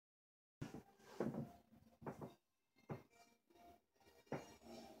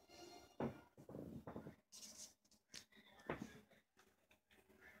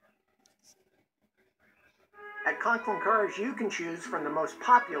Conklin cars you can choose from the most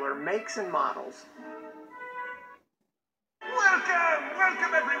popular makes and models.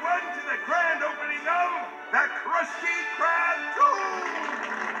 Welcome everyone to the grand opening of the Krusty Krab 2!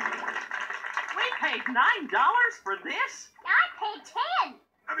 We paid $9 for this? I paid 10.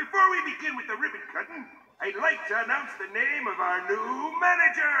 Now before we begin with the ribbon cutting, I'd like to announce the name of our new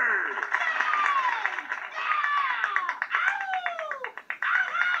manager!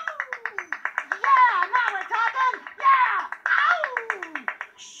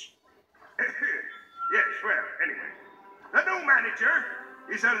 Yes, well, anyway. The new manager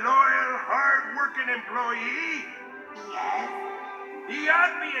is a loyal, hard-working employee. Yes, The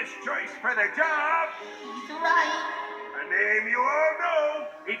obvious choice for the job. he's right. A name you all know.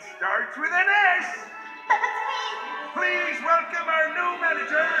 It starts with an S. That's me. Please welcome our new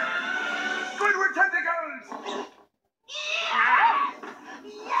manager, Squidward Tentacles. Yeah!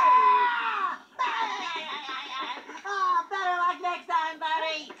 Oh, better luck next time,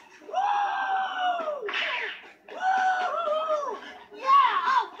 buddy. Woo! Woo! Yeah,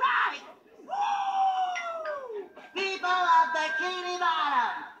 all right. Woo! People of the Bikini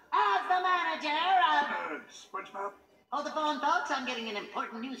Bottom, as the manager of... SpongeBob? Hold the phone, folks. I'm getting an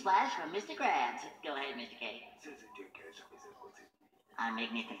important news flash from Mr. Krabs. Go ahead, Mr. K. I'm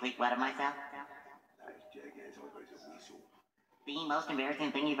making a complete what of myself? The most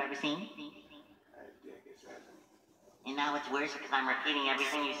embarrassing thing you've ever seen? And now it's worse because I'm repeating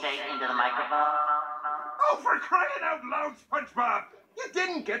everything you say into the microphone? Oh, for crying out loud, SpongeBob! You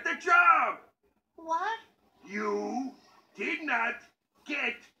didn't get the job! What? You did not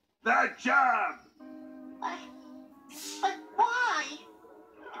get the job! But why?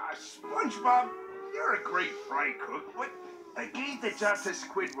 SpongeBob, you're a great fry cook, but I gave the job to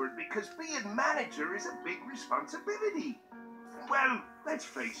Squidward because being manager is a big responsibility. Well, let's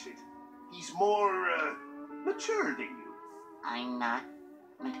face it, he's more, mature than you. I'm not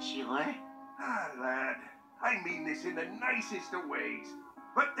mature. Ah, lad, I mean this in the nicest of ways.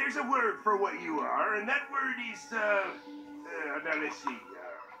 But there's a word for what you are, and that word is, now let's see,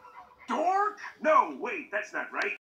 dork? No, wait, that's not right.